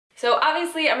So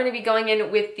obviously I'm going to be going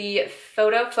in with the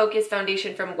Photo Focus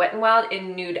foundation from Wet n Wild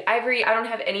in Nude Ivory. I don't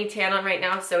have any tan on right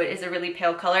now, so it is a really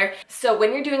pale color. So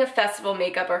when you're doing a festival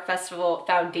makeup or festival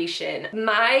foundation,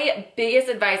 my biggest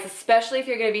advice, especially if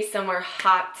you're going to be somewhere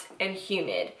hot and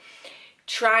humid,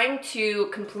 trying to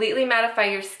completely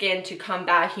mattify your skin to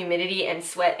combat humidity and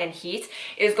sweat and heat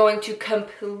is going to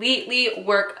completely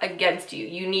work against you.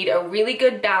 You need a really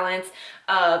good balance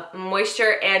of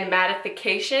moisture and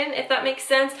mattification, if that makes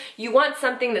sense. You want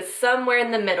something that's somewhere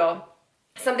in the middle.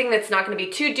 Something that's not going to be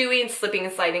too dewy and slipping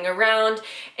and sliding around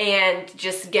and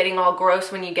just getting all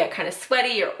gross when you get kind of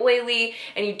sweaty or oily.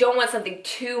 And you don't want something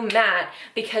too matte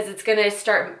because it's going to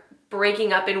start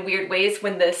breaking up in weird ways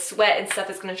when the sweat and stuff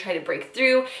is going to try to break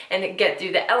through and get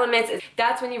through the elements.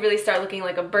 That's when you really start looking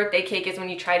like a birthday cake, is when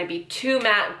you try to be too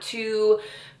matte, too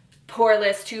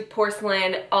poreless, too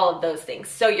porcelain, all of those things.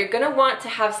 So you're gonna want to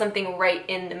have something right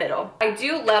in the middle. I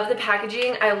do love the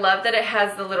packaging. I love that it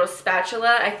has the little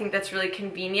spatula. I think that's really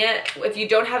convenient. If you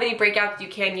don't have any breakouts, you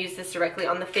can use this directly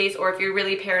on the face, or if you're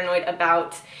really paranoid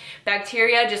about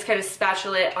bacteria, just kind of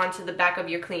spatula it onto the back of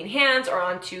your clean hands or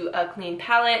onto a clean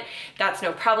palette. That's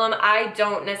no problem. I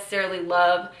don't necessarily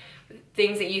love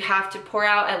things that you have to pour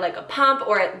out. I like a pump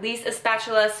or at least a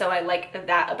spatula, so I like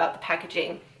that about the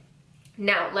packaging.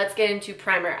 Now, let's get into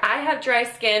primer. I have dry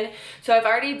skin, so I've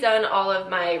already done all of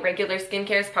my regular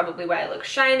skincare. Is probably why I look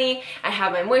shiny. I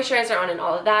have my moisturizer on and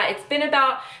all of that. It's been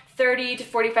about 30 to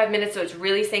 45 minutes, so it's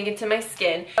really sank into my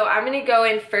skin. So I'm gonna go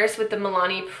in first with the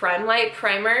Milani Prime Light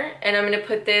Primer, and I'm gonna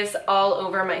put this all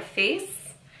over my face.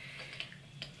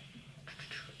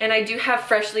 And I do have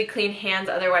freshly clean hands,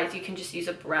 otherwise you can just use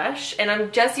a brush. And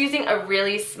I'm just using a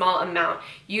really small amount.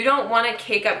 You don't want to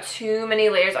cake up too many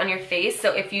layers on your face,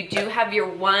 so if you do have your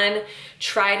one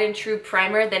tried and true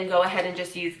primer, then go ahead and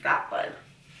just use that one.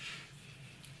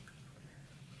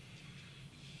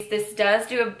 This does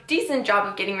do a decent job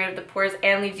of getting rid of the pores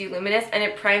and leaves you luminous, and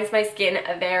it primes my skin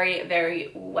very,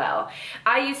 very well.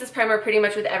 I use this primer pretty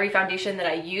much with every foundation that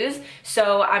I use,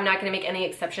 so I'm not going to make any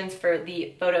exceptions for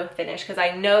the photo finish because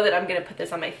I know that I'm going to put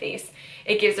this on my face.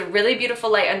 It gives a really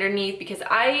beautiful light underneath because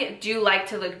I do like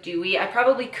to look dewy. I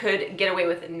probably could get away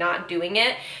with not doing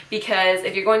it because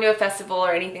if you're going to a festival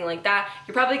or anything like that,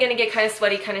 you're probably going to get kind of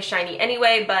sweaty, kind of shiny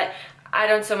anyway, but I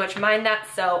don't so much mind that,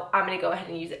 so I'm going to go ahead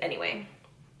and use it anyway.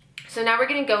 So now we're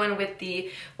going to go in with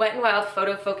the Wet n Wild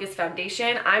Photo Focus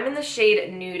foundation. I'm in the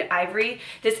shade Nude Ivory.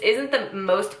 This isn't the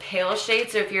most pale shade,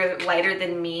 so if you're lighter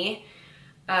than me,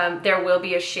 there will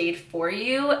be a shade for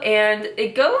you. And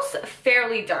it goes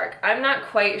fairly dark. I'm not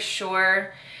quite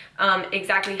sure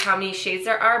exactly how many shades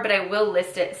there are, but I will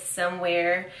list it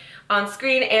somewhere on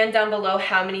screen and down below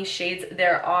how many shades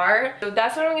there are. So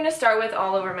that's what I'm going to start with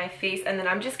all over my face, and then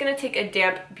I'm just going to take a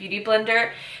damp beauty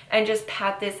blender and just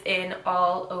pat this in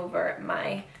all over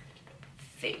my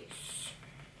face.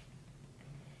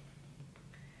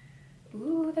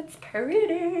 Ooh, that's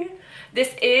pretty.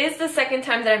 This is the second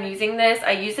time that I'm using this.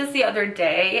 I used this the other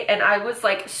day and I was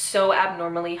like so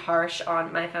abnormally harsh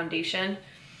on my foundation.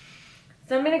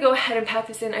 So I'm going to go ahead and pat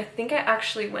this in. I think I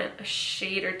actually went a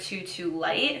shade or two too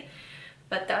light,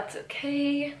 but that's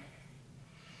okay.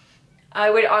 I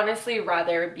would honestly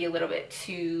rather be a little bit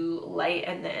too light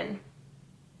and then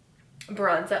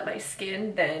bronze up my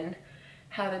skin than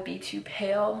have it be too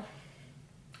pale.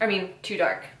 I mean, too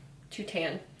dark, too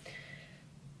tan.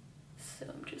 So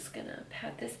I'm just going to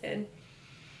pat this in.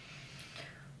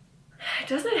 It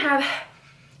doesn't have...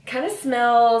 kind of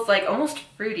smells like almost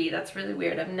fruity. That's really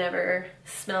weird. I've never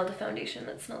smelled a foundation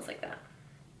that smells like that.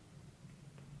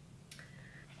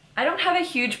 I don't have a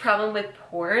huge problem with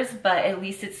pores, but at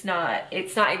least it's not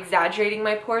exaggerating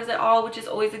my pores at all, which is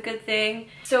always a good thing.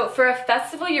 So for a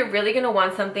festival, you're really going to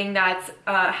want something that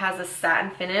has a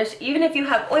satin finish. Even if you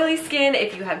have oily skin,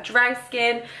 if you have dry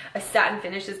skin, a satin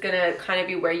finish is going to kind of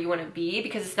be where you want to be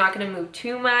because it's not going to move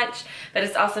too much, but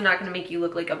it's also not going to make you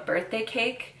look like a birthday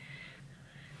cake.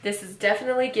 This is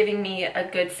definitely giving me a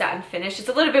good satin finish. It's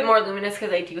a little bit more luminous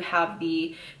because I do have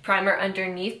the primer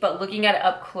underneath, but looking at it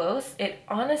up close, it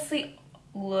honestly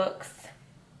looks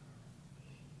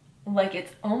like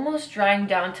it's almost drying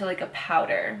down to like a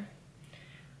powder.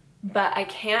 But I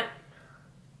can't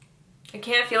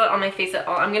feel it on my face at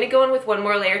all. I'm gonna go in with one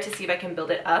more layer to see if I can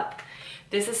build it up.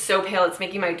 This is so pale, it's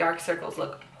making my dark circles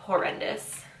look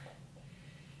horrendous.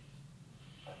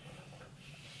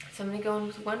 So I'm going to go in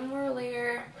with one more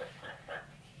layer,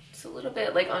 just a little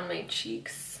bit like on my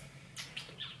cheeks.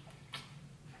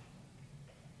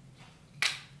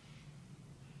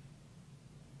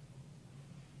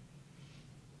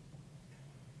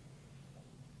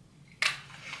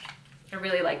 I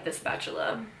really like this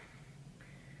spatula.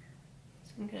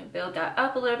 I'm gonna build that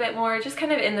up a little bit more, just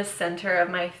kind of in the center of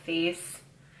my face.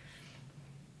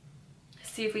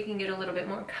 See if we can get a little bit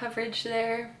more coverage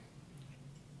there.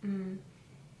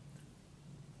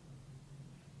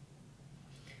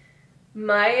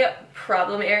 My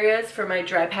problem areas for my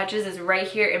dry patches is right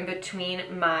here in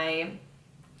between my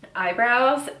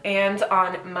eyebrows and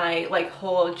on my like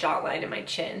whole jawline and my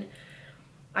chin.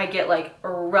 I get like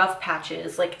rough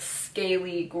patches, like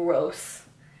scaly, gross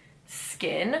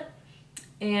skin,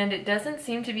 and it doesn't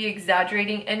seem to be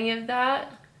exaggerating any of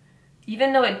that,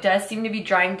 even though it does seem to be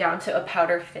drying down to a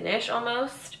powder finish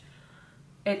almost.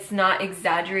 It's not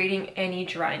exaggerating any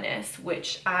dryness,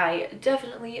 which I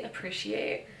definitely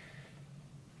appreciate.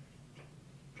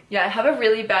 Yeah, I have a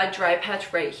really bad dry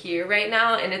patch right here right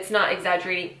now, and it's not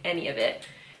exaggerating any of it.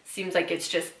 Seems like it's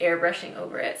just airbrushing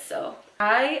over it, so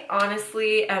I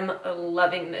honestly am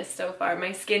loving this so far.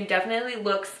 My skin definitely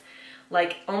looks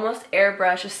like almost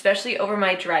airbrush, especially over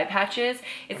my dry patches.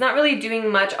 It's not really doing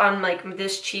much on like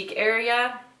this cheek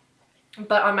area,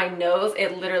 but on my nose,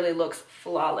 it literally looks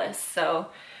flawless. So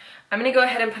I'm gonna go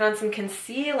ahead and put on some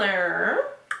concealer.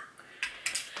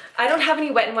 I don't have any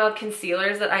Wet n Wild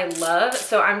concealers that I love,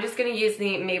 so I'm just gonna use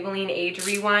the Maybelline Age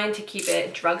Rewind to keep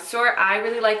it drugstore. I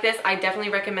really like this. I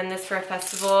definitely recommend this for a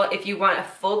festival if you want a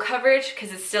full coverage,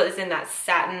 because it still is in that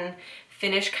satin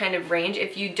finish kind of range.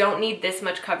 If you don't need this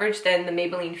much coverage, then the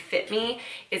Maybelline Fit Me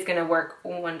is gonna work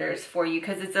wonders for you,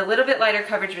 because it's a little bit lighter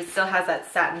coverage but still has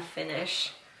that satin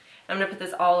finish. I'm gonna put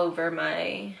this all over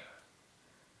my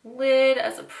lid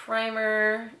as a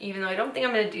primer, even though I don't think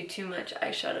I'm gonna do too much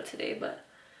eyeshadow today, but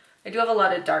I do have a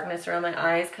lot of darkness around my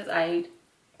eyes because I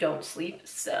don't sleep,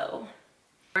 so.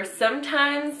 Or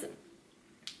sometimes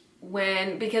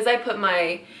because I put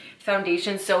my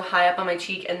foundation so high up on my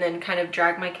cheek and then kind of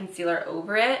drag my concealer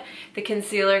over it, the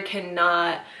concealer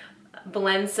cannot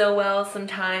blend so well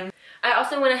sometimes. I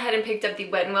also went ahead and picked up the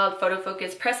Wet n Wild Photo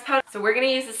Focus Press Powder. So we're gonna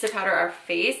use this to powder our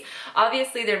face.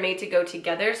 Obviously they're made to go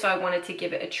together, so I wanted to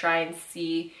give it a try and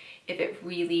see if it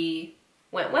really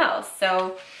went well.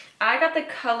 So I got the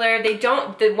color,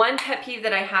 the one pet peeve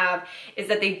that I have is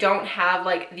that they don't have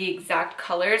like the exact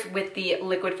colors with the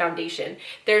liquid foundation.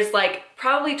 There's like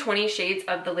probably 20 shades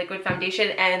of the liquid foundation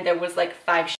and there was like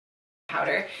 5 shades of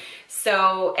powder.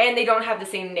 So, and they don't have the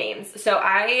same names. So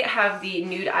I have the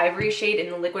nude ivory shade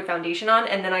in the liquid foundation on,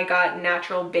 and then I got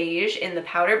natural beige in the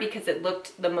powder because it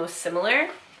looked the most similar.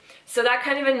 So that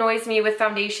kind of annoys me with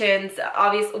foundations.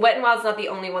 Obviously, Wet n Wild's not the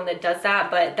only one that does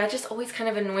that, but that just always kind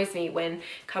of annoys me when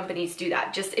companies do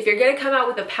that. Just if you're gonna come out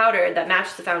with a powder that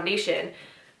matches the foundation,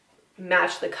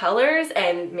 match the colors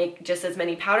and make just as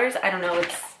many powders. I don't know,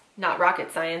 it's not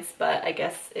rocket science, but I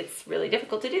guess it's really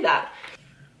difficult to do that.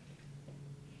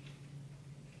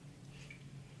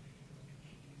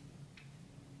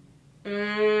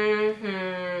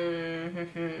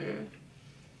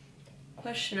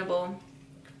 Questionable.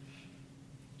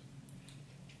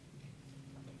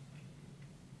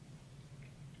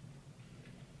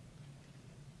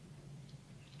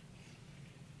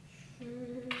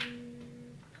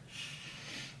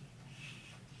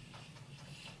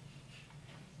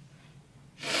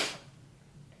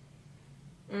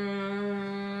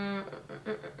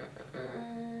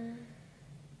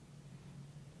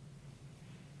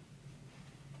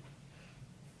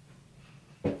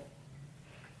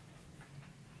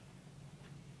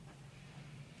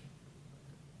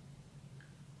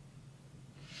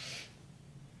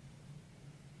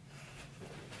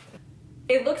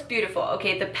 It looks beautiful.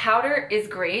 Okay, the powder is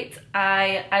great.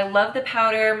 I love the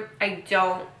powder. I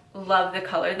don't love the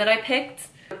color that I picked.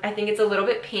 I think it's a little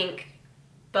bit pink,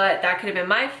 but that could have been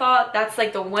my fault. That's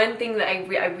like the one thing that I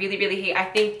really, really hate. I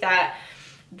think that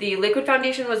the liquid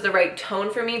foundation was the right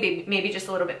tone for me, maybe just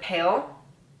a little bit pale.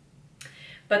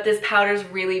 But this powder is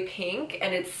really pink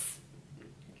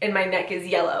and my neck is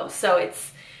yellow, so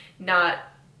it's not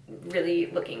really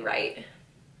looking right.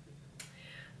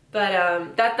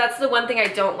 But that's the one thing I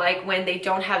don't like when they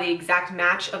don't have the exact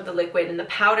match of the liquid and the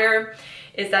powder,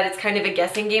 is that it's kind of a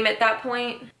guessing game at that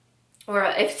point. Or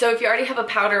if you already have a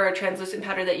powder or a translucent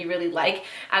powder that you really like,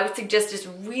 I would suggest just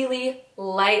really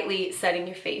lightly setting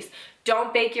your face.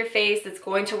 Don't bake your face. It's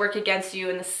going to work against you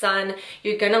in the sun.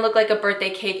 You're gonna look like a birthday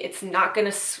cake. It's not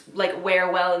gonna like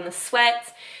wear well in the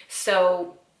sweat.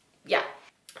 So yeah.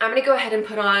 I'm gonna go ahead and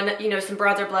put on, you know, some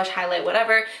bronzer, blush, highlight,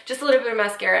 whatever, just a little bit of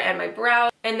mascara and my brow.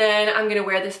 And then I'm gonna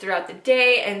wear this throughout the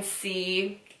day and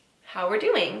see how we're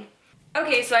doing.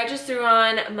 Okay, so I just threw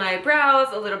on my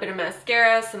brows, a little bit of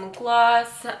mascara, some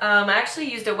gloss. I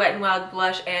actually used a Wet n Wild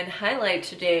blush and highlight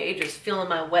today, just feeling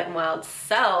my Wet n Wild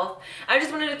self. I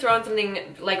just wanted to throw on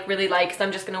something like really light because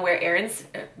I'm just gonna I'm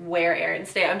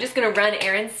just gonna run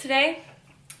errands today.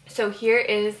 So here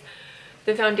is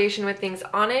the foundation with things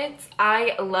on it.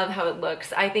 I love how it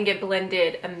looks. I think it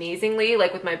blended amazingly,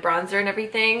 like with my bronzer and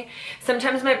everything.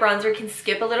 Sometimes my bronzer can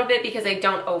skip a little bit because I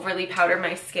don't overly powder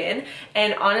my skin,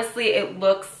 and honestly it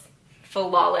looks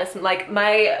flawless. Like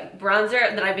my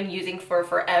bronzer that I've been using for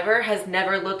forever has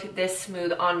never looked this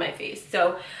smooth on my face.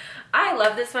 So I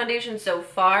love this foundation so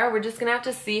far. We're just gonna have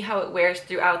to see how it wears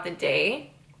throughout the day.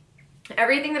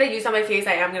 Everything that I use on my face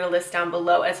I am going to list down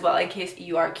below as well in case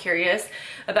you are curious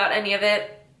about any of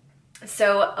it.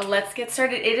 So let's get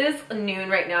started. It is noon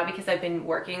right now because I've been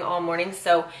working all morning.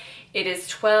 So it is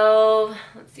 12,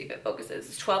 let's see if it focuses,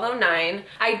 it's 12:09.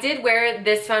 I did wear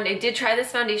this foundation, I did try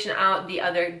this foundation out the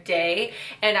other day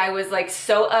and I was like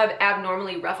so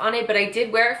abnormally rough on it, but I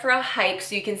did wear it for a hike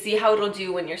so you can see how it'll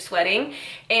do when you're sweating,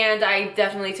 and I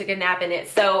definitely took a nap in it.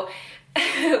 So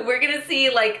we're gonna see,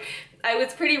 like, I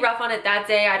was pretty rough on it that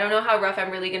day. I don't know how rough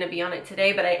I'm really going to be on it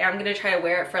today, but I am going to try to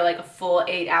wear it for like a full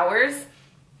 8 hours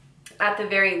at the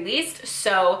very least.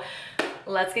 So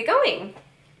let's get going.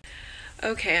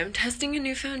 Okay, I'm testing a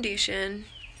new foundation.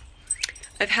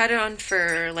 I've had it on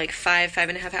for like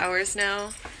 5.5 hours now,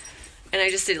 and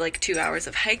I just did like 2 hours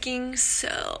of hiking.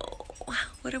 So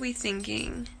what are we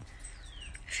thinking?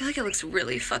 I feel like it looks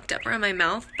really fucked up around my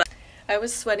mouth, but I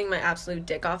was sweating my absolute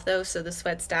dick off though, so the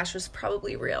sweat stash was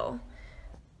probably real.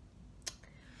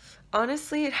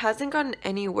 Honestly, it hasn't gotten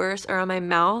any worse around my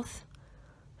mouth.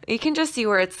 You can just see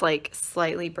where it's like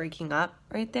slightly breaking up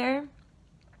right there.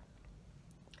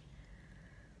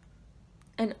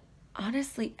 And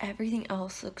honestly, everything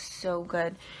else looks so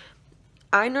good.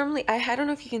 I don't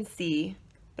know if you can see,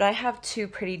 but I have two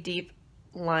pretty deep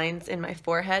lines in my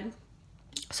forehead.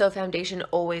 So foundation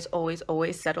always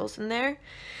settles in there,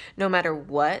 no matter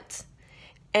what.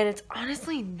 And it's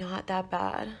honestly not that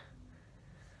bad.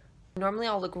 Normally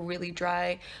I'll look really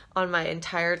dry on my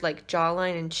entire like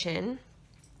jawline and chin,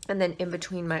 and then in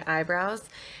between my eyebrows,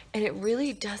 and it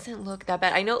really doesn't look that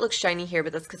bad. I know it looks shiny here,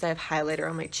 but that's because I have highlighter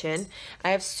on my chin.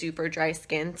 I have super dry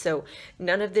skin, so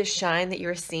none of this shine that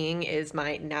you're seeing is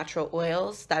my natural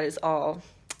oils. That is all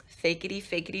fakety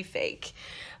fake.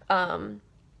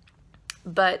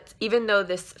 But even though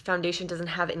this foundation doesn't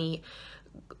have any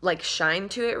like shine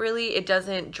to it really, it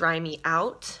doesn't dry me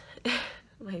out.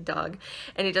 My dog.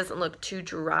 And it doesn't look too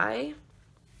dry.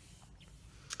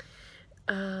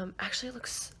 Actually it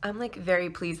looks, I'm like very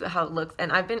pleased with how it looks,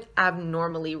 and I've been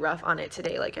abnormally rough on it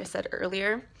today, like I said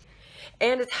earlier.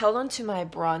 And it's held onto my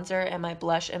bronzer and my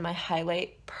blush and my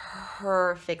highlight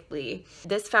perfectly.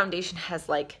 This foundation has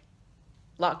like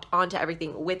locked onto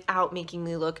everything without making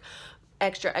me look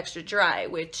extra dry,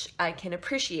 which I can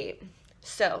appreciate.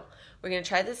 So we're gonna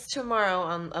try this tomorrow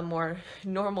on a more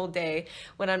normal day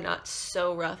when I'm not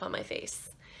so rough on my face.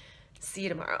 See you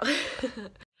tomorrow.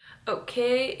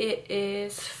 Okay, it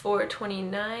is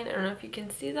 4:29. I don't know if you can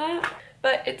see that,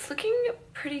 but it's looking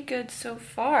pretty good so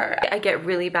far. I get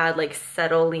really bad like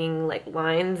settling like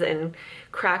lines and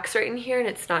cracks right in here, and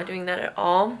it's not doing that at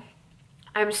all.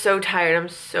 I'm so tired, I'm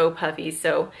so puffy,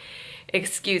 so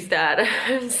excuse that.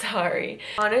 I'm sorry.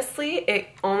 Honestly, it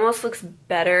almost looks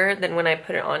better than when I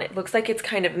put it on. It looks like it's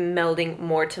kind of melding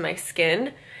more to my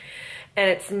skin, and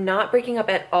it's not breaking up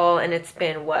at all, and it's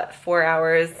been what,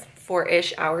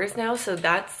 4-ish hours now, so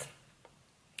that's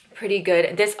pretty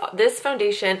good. This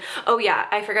foundation, oh yeah,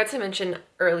 I forgot to mention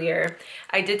earlier,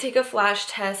 I did take a flash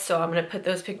test, so I'm gonna put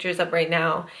those pictures up right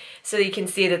now so that you can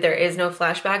see that there is no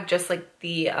flashback, just like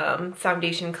the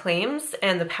foundation claims,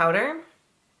 and the powder.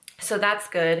 So that's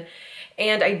good.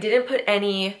 And I didn't put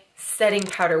any setting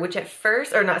powder, which at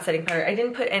first, or not setting powder, I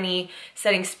didn't put any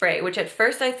setting spray, which at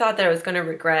first I thought that I was gonna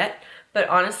regret, but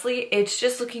honestly, it's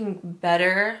just looking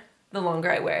better the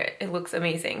longer I wear it. It looks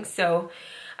amazing. So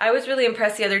I was really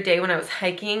impressed the other day when I was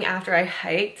hiking. After I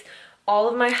hiked, all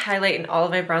of my highlight and all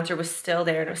of my bronzer was still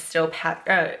there, and it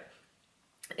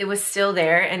was still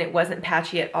there, and it wasn't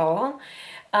patchy at all,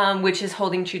 which is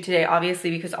holding true today,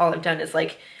 obviously, because all I've done is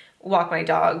like walk my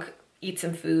dog, eat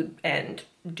some food, and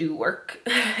do work.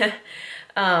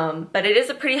 But it is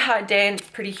a pretty hot day and it's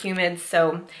pretty humid,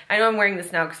 so I know I'm wearing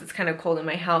this now because it's kind of cold in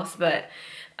my house, but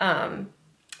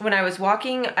when I was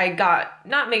walking, I got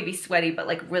not maybe sweaty, but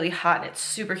like really hot, and it's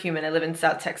super humid. I live in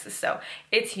South Texas, so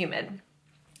it's humid.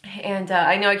 And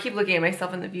I know I keep looking at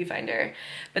myself in the viewfinder,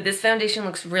 but this foundation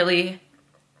looks really,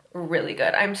 really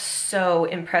good. I'm so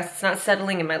impressed. It's not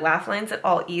settling in my laugh lines at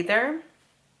all either,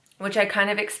 which I kind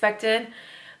of expected.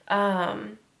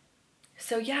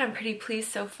 So yeah, I'm pretty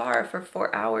pleased so far for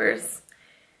 4 hours.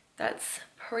 That's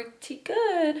pretty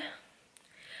good.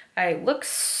 I look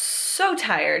so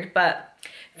tired, but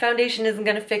foundation isn't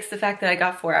gonna fix the fact that I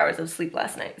got 4 hours of sleep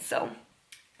last night, so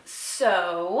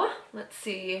let's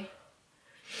see.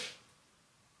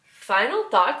 Final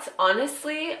thoughts,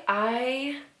 honestly,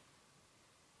 I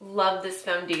love this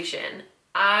foundation.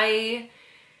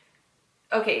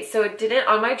 Okay, so it didn't,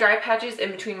 on my dry patches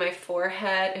in between my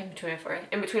forehead,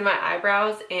 in between my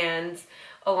eyebrows and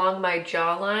along my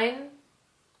jawline,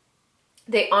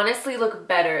 they honestly look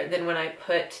better than when I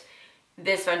put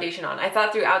this foundation on. I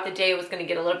thought throughout the day it was going to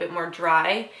get a little bit more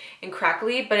dry and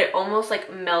crackly, but it almost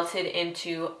like melted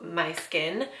into my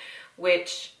skin,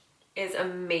 which is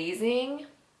amazing.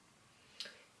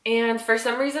 And for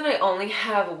some reason I only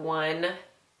have one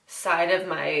side of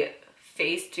my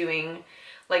face doing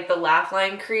like the laugh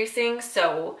line creasing,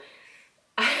 so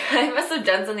I must have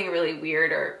done something really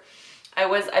weird, or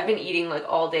I've been eating like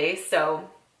all day, so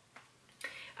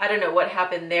I don't know what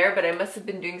happened there, but I must have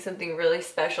been doing something really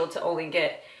special to only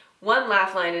get one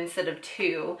laugh line instead of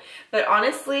two. But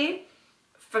honestly,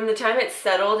 from the time it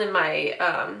settled in my,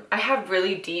 I have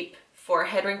really deep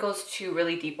forehead wrinkles, 2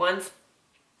 really deep ones,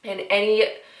 and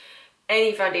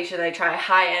any foundation that I try,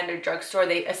 high-end or drugstore,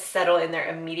 they settle in there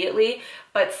immediately.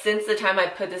 But since the time I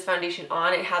put this foundation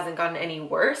on, it hasn't gotten any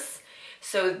worse.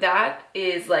 So that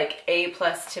is like A+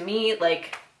 to me.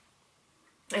 Like,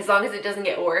 as long as it doesn't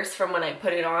get worse from when I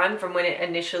put it on, from when it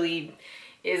initially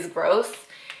is gross,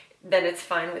 then it's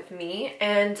fine with me.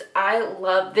 And I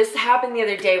love, this happened the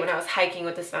other day when I was hiking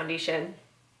with this foundation.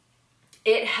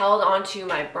 It held onto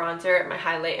my bronzer, my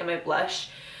highlight, and my blush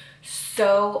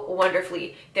so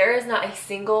wonderfully. There is not a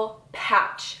single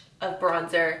patch of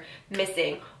bronzer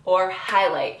missing, or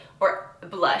highlight, or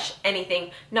blush, anything.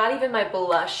 Not even my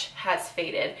blush has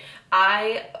faded.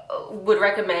 I would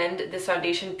recommend this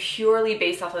foundation purely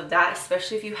based off of that,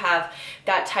 especially if you have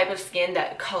that type of skin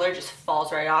that color just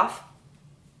falls right off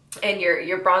and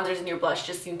your bronzers and your blush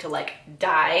just seem to like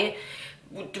die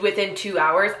within 2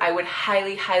 hours. I would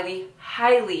highly, highly,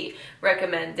 highly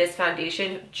recommend this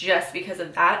foundation just because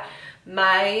of that.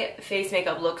 My face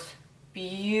makeup looks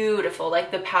beautiful,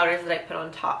 like the powders that I put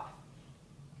on top.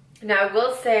 Now I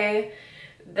will say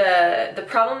the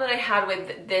problem that I had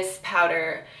with this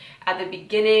powder at the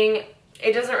beginning,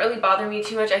 it doesn't really bother me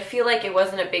too much. I feel like it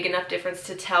wasn't a big enough difference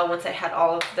to tell once I had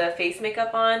all of the face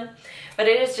makeup on, but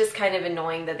it is just kind of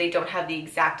annoying that they don't have the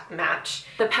exact match.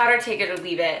 The powder, take it or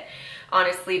leave it,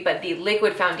 honestly, but the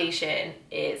liquid foundation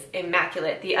is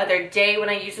immaculate. The other day when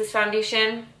I used this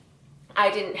foundation, I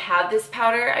didn't have this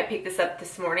powder. I picked this up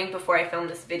this morning before I filmed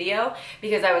this video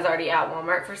because I was already at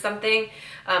Walmart for something,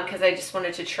 because I just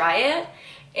wanted to try it.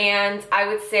 And I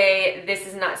would say this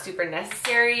is not super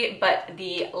necessary, but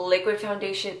the liquid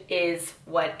foundation is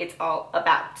what it's all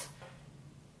about.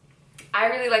 I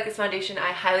really like this foundation.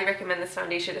 I highly recommend this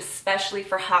foundation, especially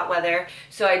for hot weather.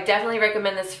 So I definitely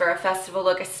recommend this for a festival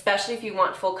look, especially if you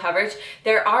want full coverage.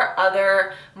 There are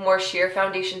other more sheer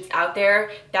foundations out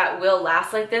there that will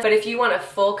last like this, but if you want a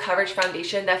full coverage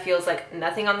foundation that feels like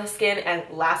nothing on the skin and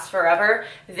lasts forever,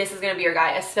 this is gonna be your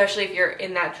guy, especially if you're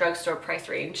in that drugstore price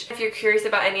range. If you're curious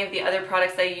about any of the other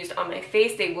products that I used on my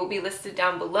face, they will be listed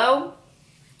down below,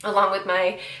 along with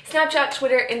my Snapchat,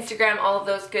 Twitter, Instagram, all of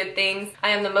those good things. I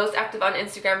am the most active on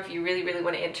Instagram if you really, really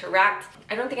want to interact.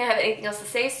 I don't think I have anything else to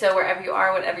say, so wherever you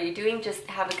are, whatever you're doing, just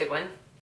have a good one.